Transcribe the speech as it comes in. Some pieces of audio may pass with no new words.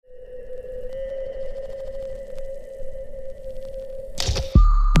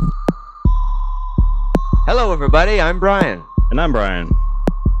Hello, everybody. I'm Brian. And I'm Brian.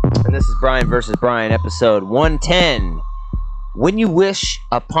 And this is Brian versus Brian, episode 110. When you wish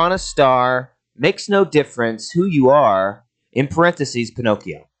upon a star, makes no difference who you are, in parentheses,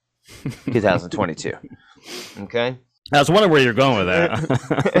 Pinocchio. 2022. Okay? I was wondering where you're going with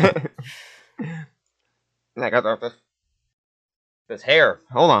that. I got this hair.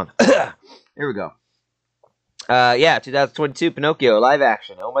 Hold on. Here we go. 2022 Pinocchio live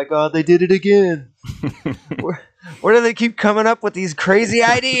action. Oh my God, they did it again. Where do they keep coming up with these crazy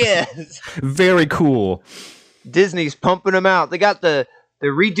ideas? Very cool. Disney's pumping them out. They're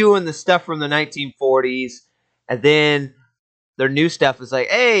redoing the stuff from the 1940s, and then their new stuff is like,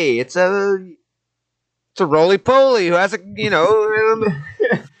 hey, it's a roly poly who has their new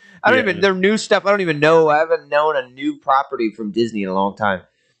stuff. I don't even know. I haven't known a new property from Disney in a long time.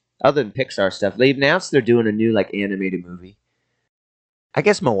 Other than Pixar stuff, they announced they're doing a new animated movie. I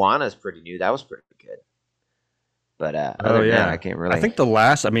guess Moana is pretty new. That was pretty good. But other than that, I can't really. I think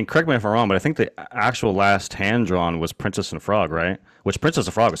correct me if I'm wrong, but I think the actual last hand drawn was Princess and Frog, right? Which Princess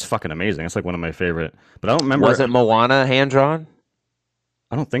and Frog is fucking amazing. It's like one of my favorite. But I don't remember. Wasn't Moana hand drawn?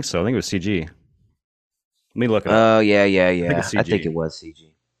 I don't think so. I think it was CG. Let me look it up. Oh yeah. I think it was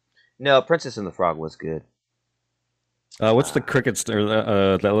CG. No, Princess and the Frog was good. What's the crickets?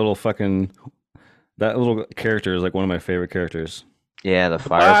 Or that little character is like one of my favorite characters. Yeah, the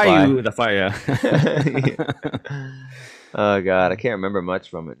firefly. The fire. Yeah. Oh God, I can't remember much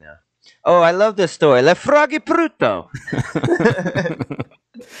from it now. Oh, I love this story. Le Froggy Pruto.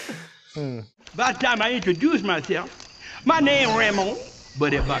 By the time I introduce myself, my name Ramon,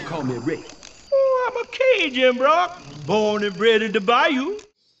 but if I call me Ray, I'm a Cajun, bro. Born and bred in the bayou.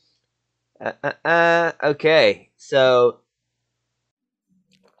 Okay, so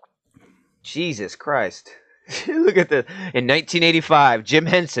Jesus Christ. Look at this. In 1985, Jim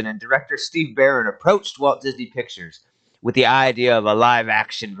Henson and director Steve Barron approached Walt Disney Pictures with the idea of a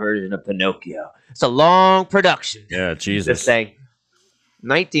live-action version of Pinocchio. It's a long production. Yeah, Jesus. Just saying,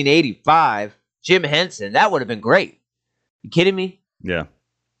 1985, Jim Henson, that would have been great. You kidding me? Yeah.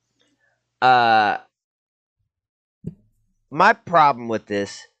 My problem with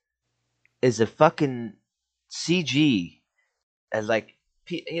this is a fucking CG. As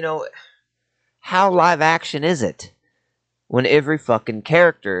how live action is it when every fucking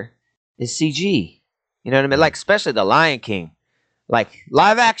character is CG? You know what I mean? Like, especially the Lion King. Like,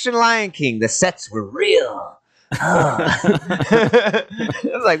 live action Lion King, the sets were real. I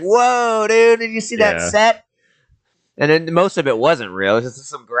was like, whoa, dude, did you see that set? And then most of it wasn't real. It was just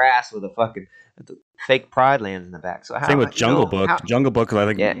some grass with a fucking fake Pride Lands in the back. So same with Jungle Book. Jungle Book,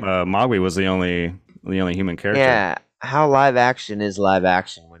 I think Mowgli was the only human character. Yeah, how live action is live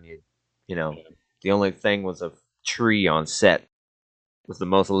action when the only thing was a tree on set was the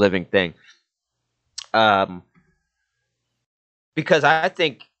most living thing. Because I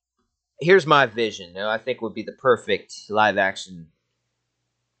think here's my vision. I think would be the perfect live action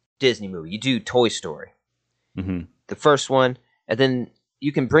Disney movie. You do Toy Story, the first one, and then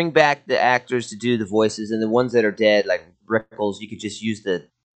you can bring back the actors to do the voices, and the ones that are dead, like Rickles, you could just use the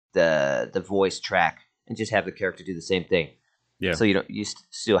voice track and just have the character do the same thing. Yeah. So you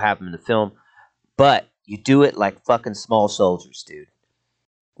still have them in the film, but you do it like fucking Small Soldiers, dude,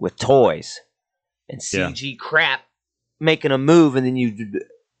 with toys and CG crap making a move, and then you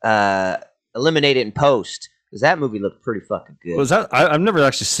eliminate it in post. Because that movie looked pretty fucking good. Was that? I've never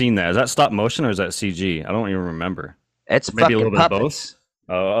actually seen that. Is that stop motion or is that CG? I don't even remember. It's maybe fucking a little puppets.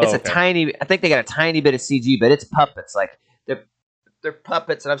 Bit of both. It's okay. I think they got a tiny bit of CG, but it's puppets. Like they're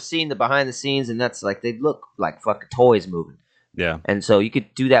puppets, and I've seen the behind the scenes, and that's like they look like fucking toys moving. Yeah. And so you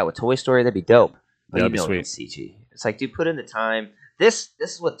could do that with Toy Story. That'd be dope. But that'd be sweet. It's CG. It's like, dude, put in the time. This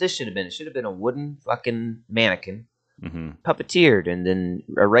is what this should have been. It should have been a wooden fucking mannequin, puppeteered, and then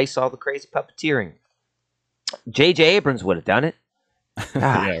erase all the crazy puppeteering. J.J. Abrams would have done it.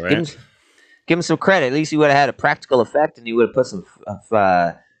 Yeah, right. Give him some credit. At least he would have had a practical effect, and he would have put some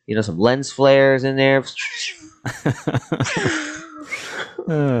lens flares in there.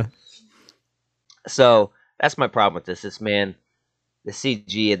 So that's my problem with this. The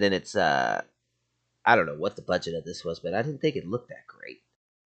CG, and then it's I don't know what the budget of this was, but I didn't think it looked that great.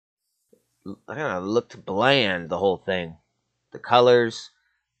 I don't know, it looked bland, the whole thing. The colors,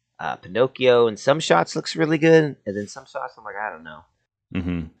 Pinocchio, in some shots looks really good, and then some shots I'm like, I don't know.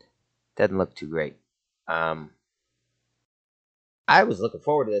 Doesn't look too great. I was looking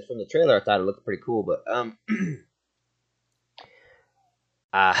forward to this from the trailer. I thought it looked pretty cool, but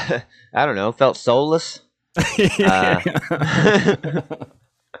I don't know. Felt soulless.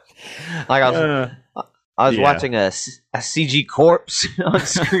 Like I was watching a CG corpse on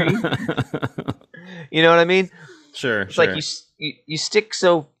screen. You know what I mean? Sure, It's like you stick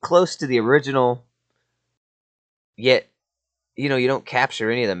so close to the original, yet you don't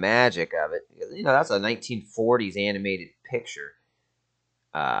capture any of the magic of it. That's a 1940s animated picture.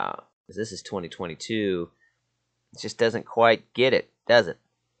 This is 2022. It just doesn't quite get it, does it?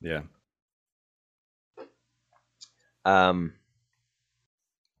 Yeah. And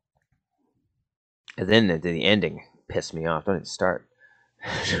then the ending pissed me off. Don't even start.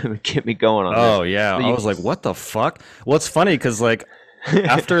 Get me going on this. Oh yeah, I was like, what the fuck? Well, it's funny because like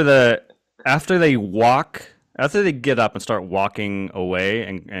after they get up and start walking away,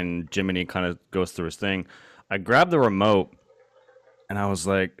 and Jiminy kind of goes through his thing, I grabbed the remote and I was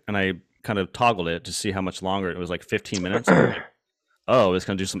like, and I kind of toggled it to see how much longer. It was like 15 minutes. Like, oh, it's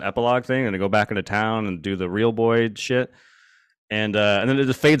gonna do some epilogue thing and go back into town and do the real boy shit. And then it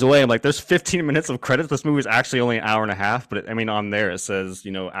just fades away. I'm like, there's 15 minutes of credits. This movie is actually only an hour and a half, but on there it says,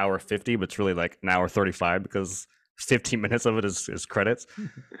 hour 50, but it's really like an hour 35 because 15 minutes of it is credits.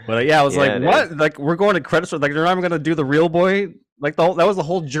 But I was like, what? Like, we're going to credits. Like, they're not even going to do the real boy. Like, that was the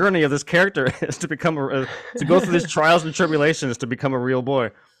whole journey of this character is to become to go through these trials and tribulations to become a real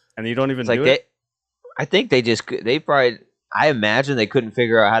boy. And you don't even do it. I think I imagine they couldn't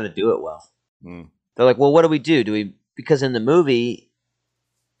figure out how to do it well. They're like, well, what do we do? Because in the movie,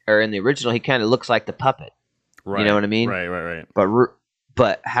 or in the original, he kind of looks like the puppet. Right. You know what I mean? Right.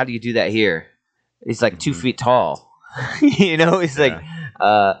 But how do you do that here? He's like 2 feet tall. He's like,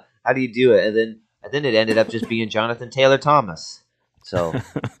 how do you do it? And then it ended up just being Jonathan Taylor Thomas. So,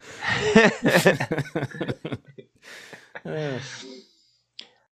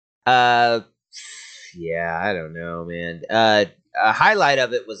 yeah, I don't know, man. A highlight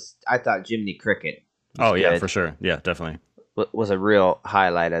of it was, I thought, Jiminy Cricket. Oh yeah, for sure. Yeah, definitely. Was a real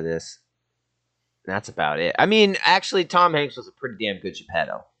highlight of this. That's about it. I mean, actually, Tom Hanks was a pretty damn good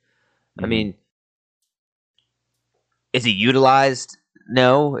Geppetto. Mm-hmm. I mean, is he utilized?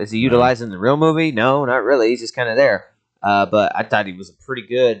 No. Is he utilized in the real movie? No, not really. He's just kind of there. But I thought he was a pretty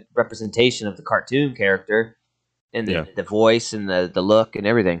good representation of the cartoon character, and the voice and the look and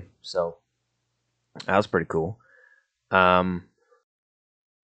everything. So that was pretty cool.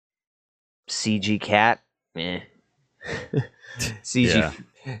 CG cat, meh.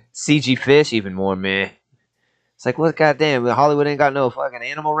 CG fish, even more meh. It's like, what? Goddamn, Hollywood ain't got no fucking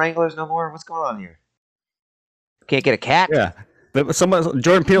animal wranglers no more. What's going on here? Can't get a cat? Yeah,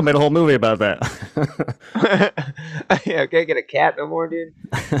 Jordan Peele made a whole movie about that. Yeah, can't get a cat no more, dude.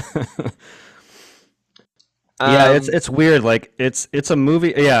 Yeah, it's weird. Like it's a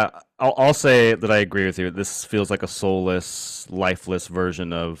movie. Yeah, I'll say that I agree with you. This feels like a soulless, lifeless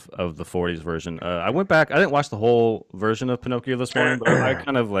version of the 40s version. I went back. I didn't watch the whole version of Pinocchio this morning, but I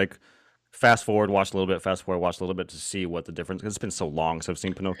kind of like fast forward, watch a little bit, to see what the difference. Because it's been so long since I've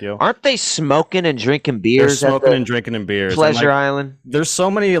seen Pinocchio. Aren't they smoking and drinking beers? They're smoking and drinking beers. Pleasure Island. There's so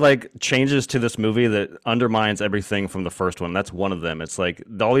many like changes to this movie that undermines everything from the first one. That's one of them. It's like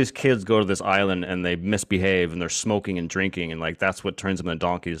all these kids go to this island and they misbehave and they're smoking and drinking, and like that's what turns them into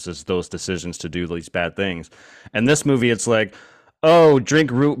donkeys, is those decisions to do these bad things. And this movie, it's like, oh,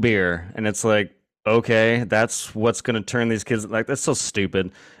 drink root beer, and it's like, okay, that's what's gonna turn these kids, like, that's so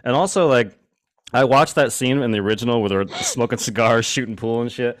stupid. And also, like, I watched that scene in the original where they're smoking cigars, shooting pool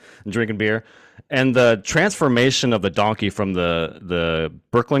and shit, and drinking beer, and the transformation of the donkey from the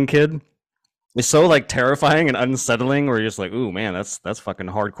Brooklyn kid is so like terrifying and unsettling, where you're just like, ooh man, that's fucking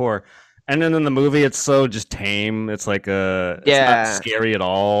hardcore. And then in the movie, it's so just tame. It's like it's not scary at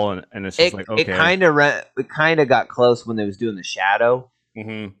all, and it's just like, okay. It kind of got close when they was doing the shadow.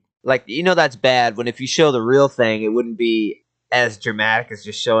 Mm-hmm. Like, that's bad. When if you show the real thing, it wouldn't be as dramatic as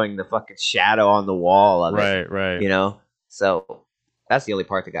just showing the fucking shadow on the wall of it. Right. So that's the only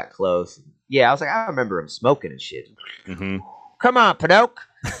part that got close. Yeah, I was like, I remember him smoking and shit. Mm-hmm. Come on, Pinocchio.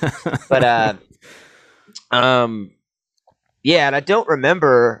 But yeah, and I don't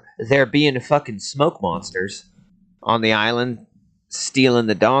remember there being fucking smoke monsters on the island stealing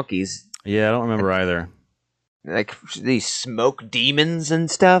the donkeys. Yeah, I don't remember either. Like these smoke demons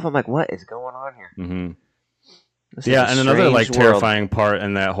and stuff. I'm like, what is going on here? Mm-hmm. Yeah, and another like terrifying part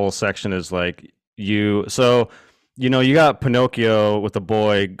in that whole section is like you got Pinocchio with the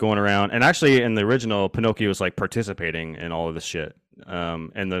boy going around, and actually in the original, Pinocchio was like participating in all of this shit.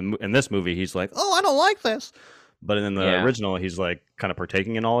 In this movie, he's like, oh, I don't like this. But in the original, he's like kind of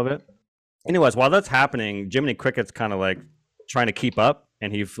partaking in all of it. Anyways, while that's happening, Jiminy Cricket's kind of like trying to keep up,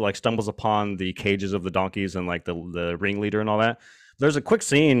 and he like stumbles upon the cages of the donkeys and like the ringleader and all that. There's a quick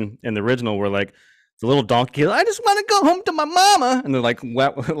scene in the original where like the little donkey, I just want to go home to my mama, and they're like,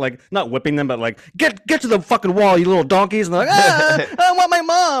 like not whipping them, but like get to the fucking wall, you little donkeys, and they're like, I want my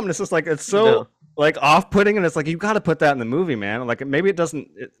mom. And it's just like it's so like off-putting, and it's like you got to put that in the movie, man. Like maybe it doesn't.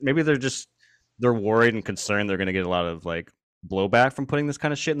 Maybe they're worried and concerned they're gonna get a lot of like blowback from putting this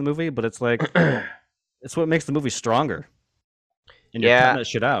kind of shit in the movie. But it's like it's what makes the movie stronger, and you're cutting Yeah, that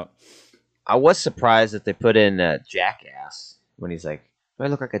shit out. I was surprised that they put in Jackass when he's like, "Do I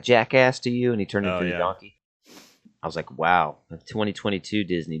look like a jackass to you?" And he turned Oh into the yeah. donkey. I was like, "Wow!" 2022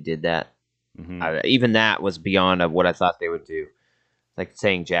 Disney did that. Hmm. Even that was beyond of what I thought they would do. Like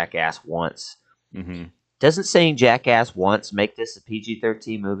saying Jackass once. Hmm. Doesn't saying Jackass once make this a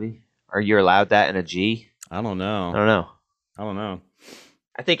PG-13 movie? Are you allowed that in a G? I don't I know. don't know. I don't know.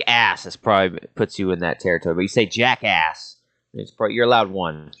 I think ass is probably puts you in that territory. But you say jackass, it's probably you're allowed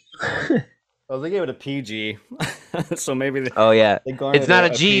one. Well, they gave it a PG, so maybe Oh yeah, they garnered it's not a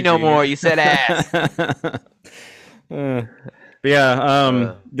G no PG. more. You said ass. But yeah,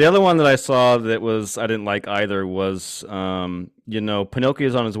 Uh, the other one that I saw that was I didn't like either was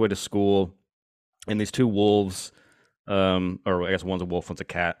Pinocchio's on his way to school, and these two wolves, or I guess one's a wolf, one's a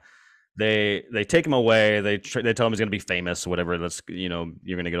cat. They take him away. They tell him he's gonna be famous, or whatever. That's you're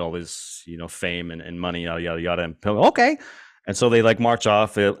gonna get all this fame and money, yada yada yada. And Pinocchio, okay, and so they like march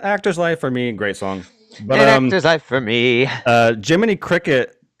off. Actor's life for me, great song. But an actor's life for me. Jiminy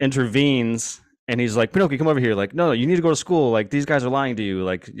Cricket intervenes and he's like, Pinocchio, come over here. Like, no, you need to go to school. Like, these guys are lying to you.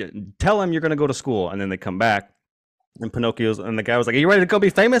 Like, tell them you're going to go to school. And then they come back and and the guy was like, are you ready to go be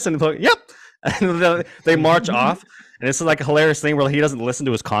famous? And he's like, yep. And they march off. And it's like a hilarious thing where he doesn't listen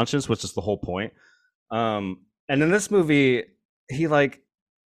to his conscience, which is the whole point. And in this movie,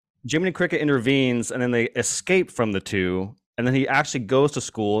 Jiminy Cricket intervenes and then they escape from the two. And then he actually goes to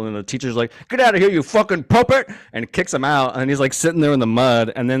school, and the teacher's like, "Get out of here, you fucking puppet!" and kicks him out. And he's like sitting there in the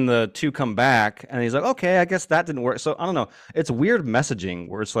mud. And then the two come back, and he's like, "Okay, I guess that didn't work." So I don't know. It's weird messaging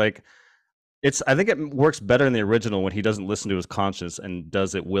where it's like, I think it works better in the original when he doesn't listen to his conscience and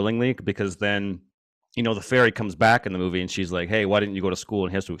does it willingly, because then, the fairy comes back in the movie, and she's like, "Hey, why didn't you go to school?"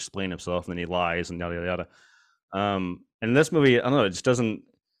 And he has to explain himself, and then he lies and yada yada yada. And in this movie, I don't know. It just doesn't.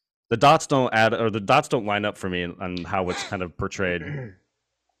 The dots don't add, or the dots don't line up for me on how it's kind of portrayed.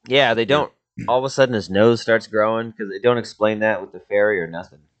 Yeah, they don't. All of a sudden, his nose starts growing because they don't explain that with the fairy or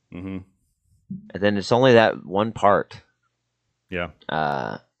nothing. Mm-hmm. And then it's only that one part. Yeah.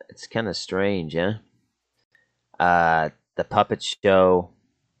 It's kind of strange, huh? The puppet show,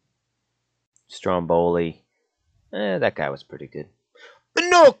 Stromboli. That guy was pretty good.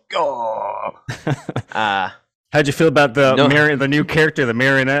 Pinocchio. How'd you feel about No. the new character, the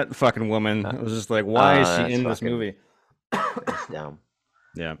marionette fucking woman? It was just like, why is she That's in this fucking- movie? That's dumb.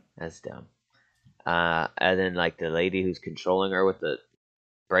 Yeah. That's dumb. And then like the lady who's controlling her with the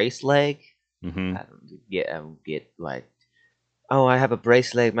brace leg. Mm-hmm. I don't get like, oh, I have a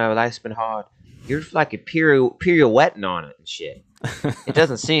brace leg. My life's been hard. You're like a pirouetting on it and shit. It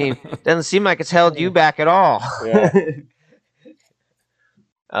doesn't seem like it's held you back at all. Yeah.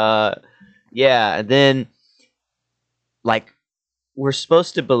 Yeah, and then like we're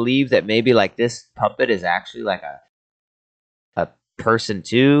supposed to believe that maybe like this puppet is actually like a person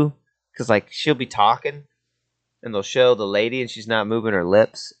too, because like she'll be talking and they'll show the lady and she's not moving her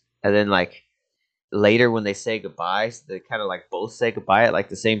lips, and then like later when they say goodbye, they kind of like both say goodbye at like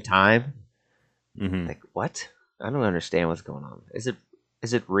the same time. Mm-hmm. Like what? I don't understand what's going on. Is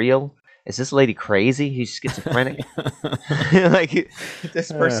it real? Is this lady crazy? He's schizophrenic. Like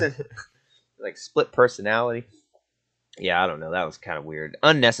this person, like split personality. Yeah, I don't know. That was kind of weird,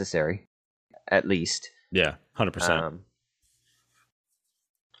 unnecessary, at least. Yeah, 100%.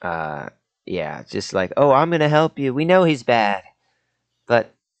 Yeah, just like, oh, I'm gonna help you. We know he's bad,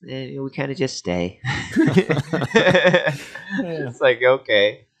 but we kind of just stay. It's like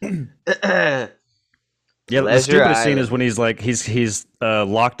okay. Yeah, the Pleasure stupidest scene Island. is when he's like he's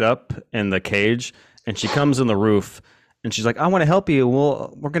locked up in the cage, and she comes in the roof, and she's like, "I want to help you.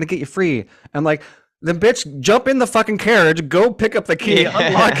 Well, we're gonna get you free." I'm like, "Then bitch, jump in the fucking carriage, go pick up the key, Yeah.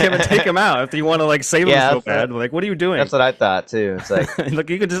 unlock him, and take him out if you want to like save him Yeah, so that's bad." Like, what are you doing? That's what I thought too. It's like, Look,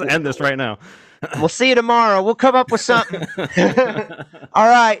 you could just end this right now. we'll see you tomorrow. We'll come up with something. All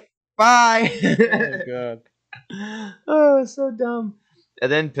right, bye. God. Oh, it's so dumb.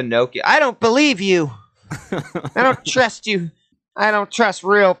 And then Pinocchio. I don't believe you. I don't trust you. I don't trust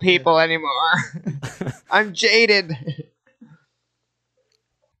real people anymore. I'm jaded.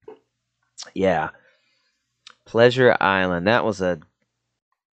 Yeah. Pleasure Island. That was at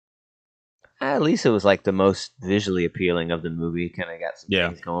least it was like the most visually appealing of the movie. Kind of got some Yeah.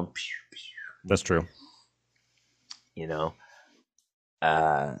 things going. That's true. You know,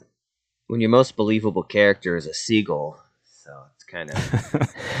 when your most believable character is a seagull, so it's kind of.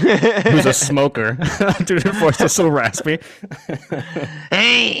 Who's a smoker? Dude, her voice is so raspy.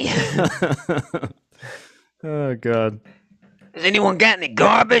 Hey, Oh God. has anyone got any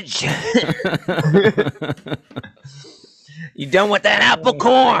garbage? You done with that apple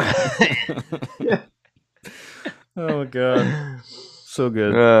corn? Oh God. So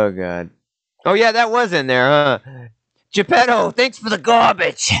good. Oh God. Oh yeah, that was in there, huh? Geppetto, thanks for the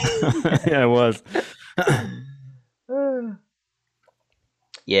garbage. Yeah, it was.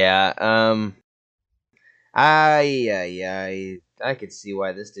 Yeah. I could see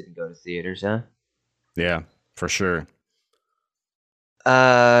why this didn't go to theaters, huh? Yeah, for sure.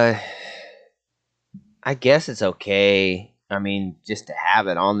 I guess it's okay. I mean, just to have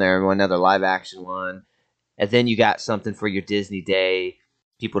it on there, another live action one, and then you got something for your Disney Day.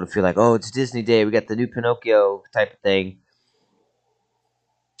 People to feel like, oh, it's Disney Day. We got the new Pinocchio type of thing.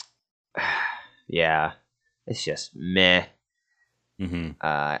 Yeah, it's just meh.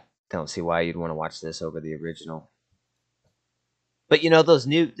 Don't see why you'd want to watch this over the original. But you know,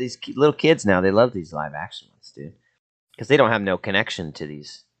 these little kids now, they love these live action ones, dude, because they don't have no connection to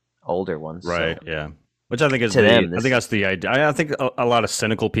these older ones. Right. So. Yeah. Which I think is To them, I this think that's the idea. I think a lot of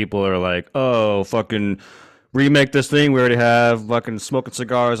cynical people are like, "Oh, fucking remake this thing we already have, fucking smoking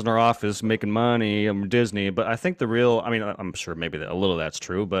cigars in our office, making money. I'm Disney." But I think the real, I mean, I'm sure maybe a little of that's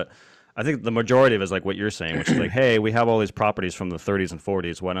true, but I think the majority of it is like what you're saying, which is like, "Hey, we have all these properties from the 30s and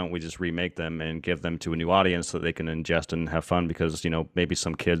 40s. Why don't we just remake them and give them to a new audience so that they can ingest and have fun?" Because maybe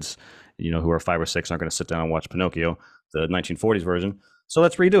some kids, who are 5 or 6 aren't going to sit down and watch Pinocchio, the 1940s version. So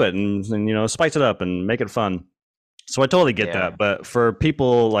let's redo it and spice it up and make it fun. So I totally get that. But for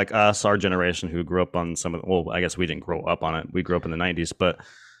people like us, our generation who grew up on I guess we didn't grow up on it. We grew up in the 90s, but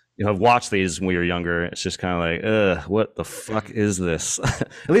have watched these when we were younger. It's just kind of like, what the fuck is this?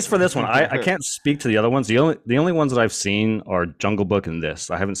 At least for this one, I can't speak to the other ones. The only ones that I've seen are Jungle Book and this.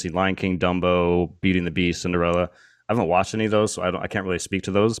 I haven't seen Lion King, Dumbo, Beauty and the Beast, Cinderella. I haven't watched any of those, so I can't really speak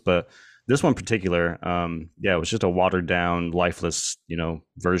to those. But this one in particular, it was just a watered down, lifeless,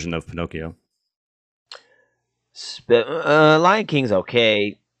 version of Pinocchio. Lion King's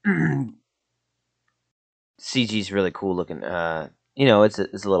okay. CG's really cool looking. It's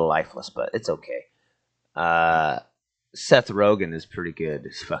a little lifeless, but it's okay. Seth Rogen is pretty good.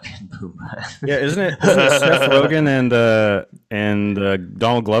 It's fucking Pumbaa. Yeah, isn't it Seth Rogen and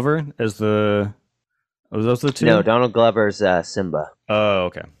Donald Glover as the? Are those the two? No, Donald Glover's Simba. Oh,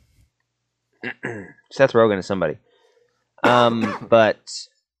 okay. Seth Rogen is somebody. But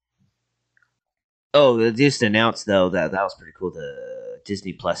they just announced though that was pretty cool. The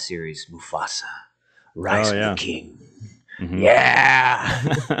Disney Plus series Mufasa, Rise of the King. Mm-hmm. Yeah,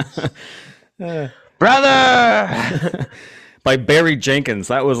 brother. By Barry Jenkins.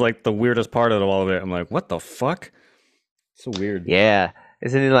 That was like the weirdest part of all of it. I'm like, what the fuck? So weird. Yeah,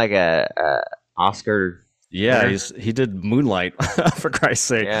 isn't he like a Oscar? Yeah, he did Moonlight for Christ's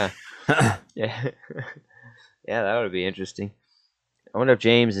sake. Yeah, yeah, yeah. That would be interesting. I wonder if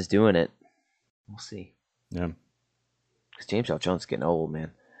James is doing it. We'll see. Yeah, because James L. Jones is getting old,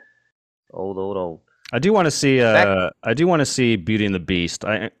 man. Old. I do want to see. I do want to see Beauty and the Beast.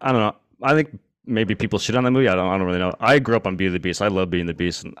 I don't know. I think maybe people shit on that movie. I don't really know. I grew up on Beauty and the Beast. I love Beauty and the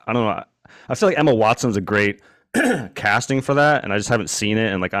Beast, and I don't know. I feel like Emma Watson's a great casting for that, and I just haven't seen it.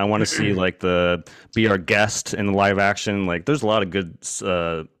 And like, I want to see like be our guest in the live action. Like, there's a lot of good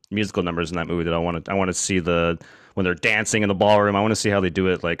musical numbers in that movie that I want to see when they're dancing in the ballroom. I want to see how they do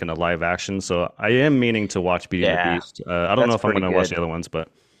it like in a live action. So I am meaning to watch Beauty and the Beast. I don't know if I'm going to watch the other ones, but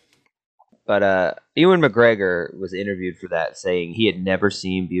Ewan McGregor was interviewed for that, saying he had never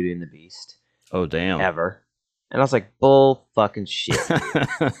seen Beauty and the Beast. Oh damn! Ever. And I was like, bull fucking shit.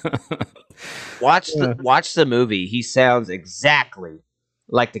 Watch the movie. He sounds exactly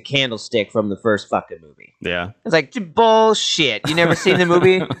like the Candlestick from the first fucking movie. Yeah. It's like, bullshit. You never seen the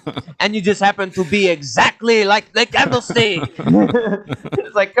movie? And you just happen to be exactly like the Candlestick.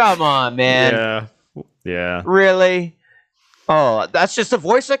 It's like, come on, man. Yeah. Yeah. Really? Oh, that's just a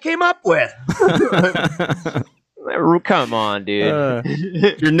voice I came up with. Come on, dude.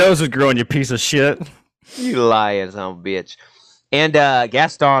 Your nose is growing, you piece of shit. You lying son of a bitch. And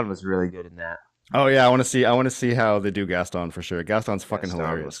Gaston was really good in that. Oh yeah, I want to see how they do Gaston for sure. Gaston's fucking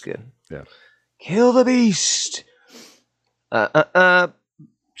hilarious. Was good. Yeah. Kill the beast. So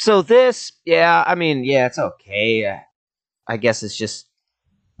this, I mean, it's okay. I guess it's just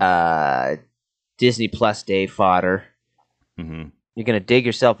Disney Plus Day fodder. Mm-hmm. You're gonna dig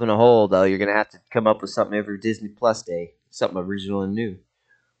yourself in a hole, though. You're gonna have to come up with something every Disney Plus Day, something original and new.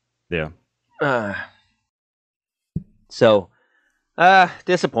 Yeah. So,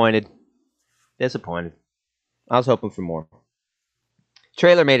 disappointed. I was hoping for more.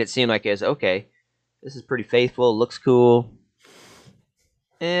 trailer made it seem like it was okay. This is pretty faithful. Looks cool.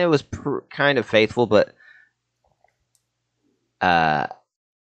 It was kind of faithful, but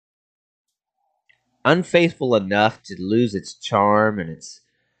unfaithful enough to lose its charm and its,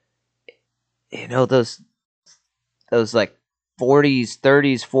 those like 40s,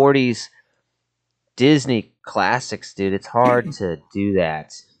 30s, 40s Disney classics, dude. It's hard to do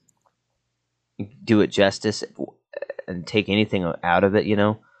that. Do it justice and take anything out of it,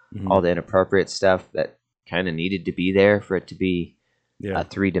 all the inappropriate stuff that kind of needed to be there for it to be a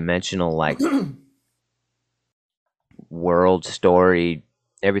three-dimensional like world story,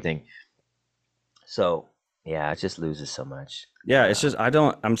 everything. So yeah, it just loses so much. Yeah, it's just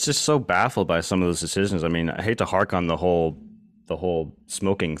I'm just so baffled by some of those decisions. I mean, I hate to hark on the whole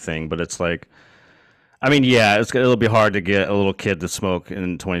smoking thing, but it's like, I mean, yeah, it'll be hard to get a little kid to smoke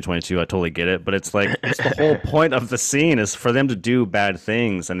in 2022. I totally get it, but it's like it's the whole point of the scene is for them to do bad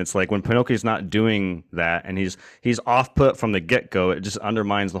things, and it's like when Pinocchio's not doing that, and he's off put from the get go, it just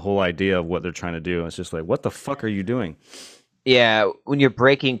undermines the whole idea of what they're trying to do. It's just like, what the fuck are you doing? Yeah, when you're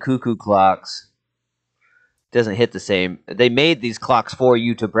breaking cuckoo clocks, it doesn't hit the same. They made these clocks for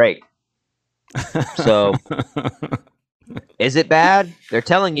you to break. So, is it bad? They're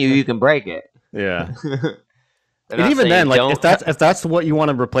telling you can break it. Yeah. And even then, like if that's what you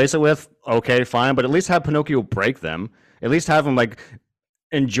want to replace it with, okay, fine. But at least have Pinocchio break them. At least have him like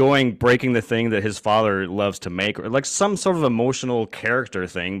enjoying breaking the thing that his father loves to make, or like some sort of emotional character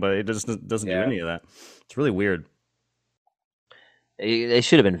thing. But it doesn't do any of that. It's really weird. They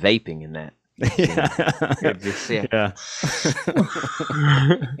should have been vaping in that. Yeah.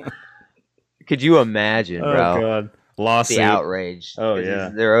 Could you imagine, bro? Oh god, lawsuit. The outrage. Oh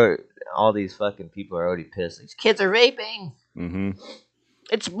yeah. All these fucking people are already pissed. These kids are vaping. Mm-hmm.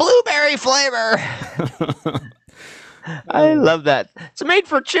 It's blueberry flavor. I love that. It's made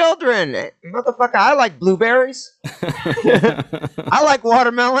for children. Motherfucker, I like blueberries. I like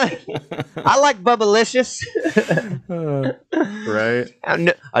watermelon. I like Bubblicious. Right.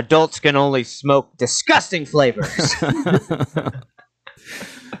 And adults can only smoke disgusting flavors.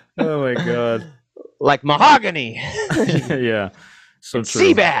 Oh my god. Like mahogany. Yeah. So and true.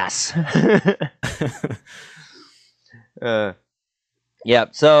 Sea bass.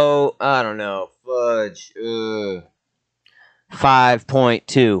 Yep. So I don't know. Fudge.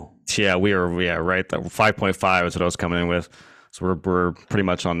 5.2. Yeah, we are. Yeah, right. 5.5 is what I was coming in with. So we're pretty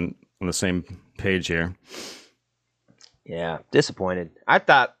much on the same page here. Yeah, disappointed. I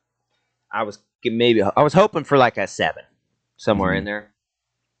thought I was hoping for like a 7 somewhere in there.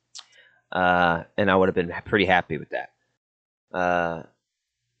 And I would have been pretty happy with that. Yeah,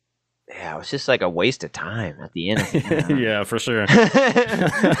 it was just like a waste of time at the end. Yeah, for sure.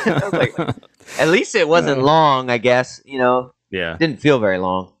 I was like, at least it wasn't long, I guess. Yeah. It didn't feel very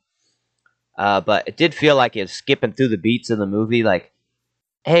long. But it did feel like it was skipping through the beats of the movie. Like,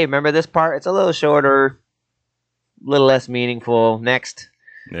 hey, remember this part? It's a little shorter, a little less meaningful. Next.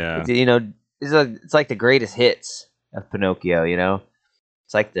 Yeah. It's like the greatest hits of Pinocchio,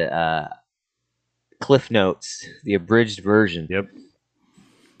 It's like the Cliff Notes, the abridged version. Yep.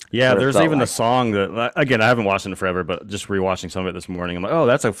 Yeah, there's even the song that, again, I haven't watched it in forever, but just rewatching some of it this morning, I'm like, oh,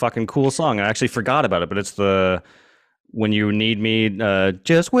 that's a fucking cool song. I actually forgot about it, but it's the When You Need Me,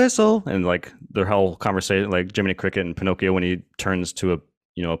 Just Whistle, and like their whole conversation, like Jiminy Cricket and Pinocchio when he turns to a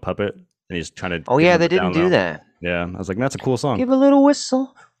puppet and he's trying to. Oh yeah, they didn't do that. Yeah, I was like, that's a cool song. Give a little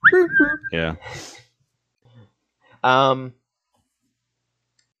whistle. Yeah.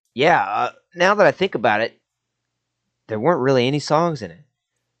 Yeah. Now that I think about it, there weren't really any songs in it,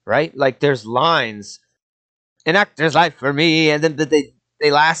 right? Like there's lines, an actor's life for me, and then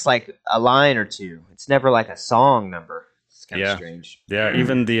they last like a line or two. It's never like a song number. It's kind of strange. Yeah,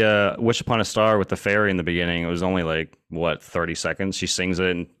 even the Wish Upon a Star with the fairy in the beginning, it was only like, 30 seconds? She sings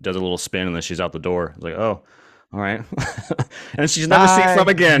it and does a little spin, and then she's out the door. It's like, oh, all right. And she's never seen them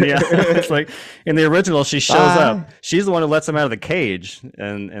again. Yeah. It's like in the original, she shows up. She's the one who lets him out of the cage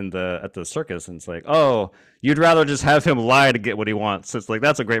and at the circus. And it's like, oh, you'd rather just have him lie to get what he wants. So it's like,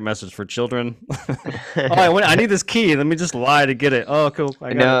 that's a great message for children. I need this key. Let me just lie to get it. Oh, cool.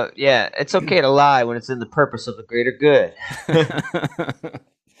 I got it. Yeah. It's okay to lie when it's in the purpose of the greater good.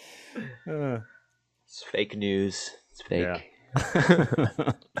 It's fake news. It's fake.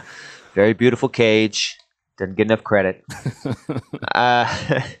 Yeah. Very beautiful cage. Doesn't get enough credit.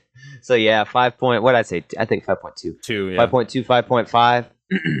 So yeah, 5 point. What did I say? I think 5.2. 2, yeah. 5.2, 5.5.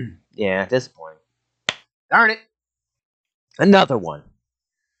 Yeah, disappointing. Darn it. Another one.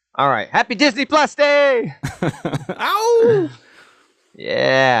 All right. Happy Disney Plus Day. Ow.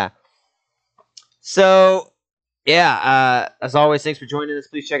 Yeah. So yeah, as always, thanks for joining us.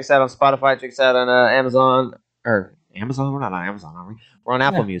 Please check us out on Spotify. Check us out on Amazon. Or Amazon? We're not on Amazon, are we? We're on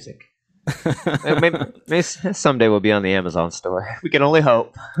Apple Music. Maybe someday we'll be on the Amazon store. We can only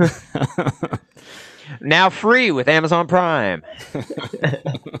hope. Now free with Amazon Prime.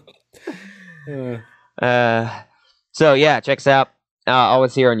 So yeah, check us out.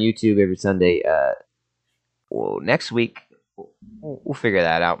 Always here on YouTube every Sunday. Well, next week we'll figure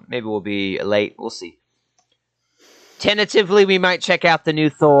that out. Maybe we'll be late. We'll see. Tentatively, we might check out the new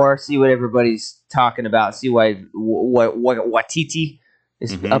Thor. See what everybody's talking about. See what Waititi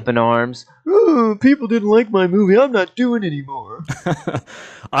is up in arms. Oh, people didn't like my movie. I'm not doing anymore.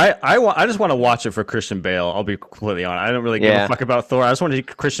 I just want to watch it for Christian Bale. I'll be completely honest. I don't really give a fuck about Thor. I just want to see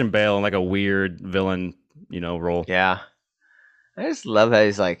Christian Bale in like a weird villain, role. Yeah. I just love how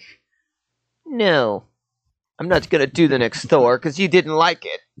he's like, no, I'm not going to do the next Thor because you didn't like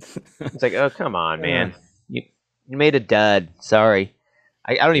it. It's like, oh, come on, man. You made a dud. Sorry.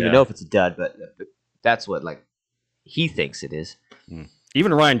 I don't even know if it's a dud, but that's what he thinks it is.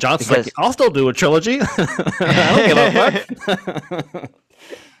 Even Ryan Johnson's like, I'll still do a trilogy. I don't give a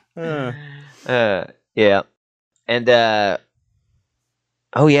fuck. Yeah. And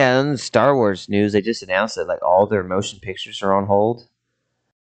in Star Wars news, they just announced that all their motion pictures are on hold.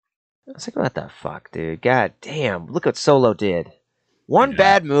 I was like, what the fuck, dude? God damn, look what Solo did. One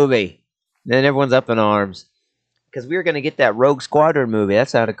bad movie. Then everyone's up in arms. Because we were going to get that Rogue Squadron movie. That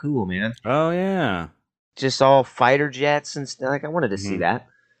sounded cool, man. Oh, yeah. Just all fighter jets and stuff. I wanted to see that.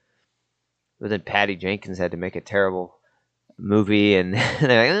 But then Patty Jenkins had to make a terrible movie, and they're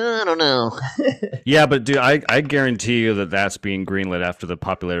like, oh, I don't know. Yeah, but dude, I guarantee you that that's being greenlit after the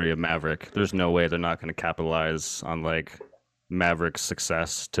popularity of Maverick. There's no way they're not going to capitalize on Maverick's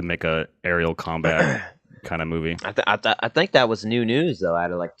success to make a aerial combat kind of movie. I think that was new news though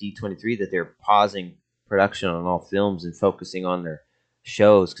out of D23 that they're pausing production on all films and focusing on their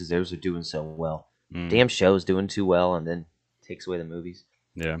shows because those are doing so well. Damn shows doing too well and then takes away the movies.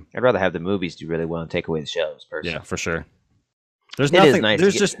 Yeah, I'd rather have the movies do really well and take away the shows. Personally. Yeah, for sure. There's nothing. Nice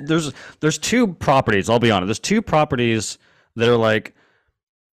there's two properties. I'll be honest. There's two properties that are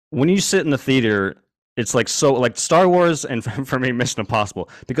when you sit in the theater, it's so Star Wars and for me Mission Impossible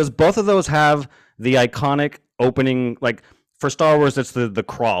because both of those have the iconic opening. For Star Wars, it's the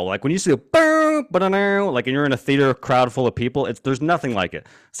crawl. When you see and you're in a theater crowd full of people, there's nothing like it.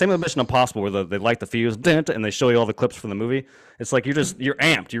 Same with Mission Impossible, where they light the fuse and they show you all the clips from the movie. It's you're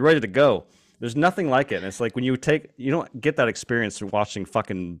amped, you're ready to go. There's nothing like it. And it's when you don't get that experience through watching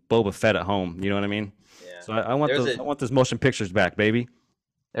fucking Boba Fett at home. You know what I mean? Yeah. So I want those motion pictures back, baby.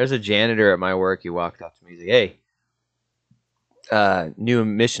 There's a janitor at my work. He walked up to me. He's like, "Hey, new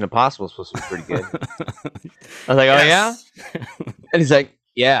Mission Impossible is supposed to be pretty good." I was like, "Oh yeah," and he's like,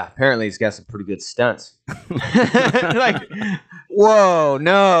 "Yeah, apparently he's got some pretty good stunts." Whoa,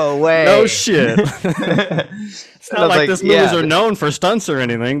 no way, no shit. It's not this movies are known for stunts or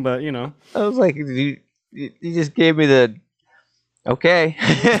anything, but I was like, you just gave me the okay,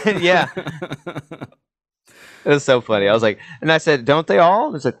 yeah. It was so funny. I was like, and I said, "Don't they all?"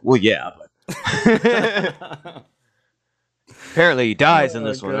 And it's like, "Well, yeah, but." Apparently he dies in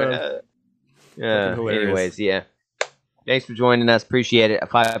this one. Yeah. Anyways, yeah. Thanks for joining us. Appreciate it.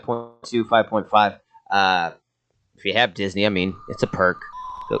 5.2, 5.5. If you have Disney, it's a perk.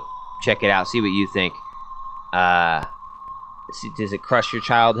 Go check it out. See what you think. Does it crush your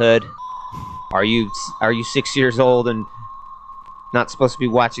childhood? Are you 6 years old and not supposed to be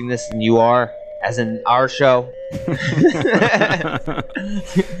watching this, and you are, as in our show?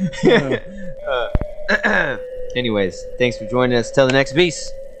 Anyways, thanks for joining us. Till the next piece.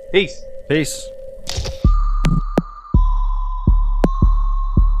 Peace. Peace.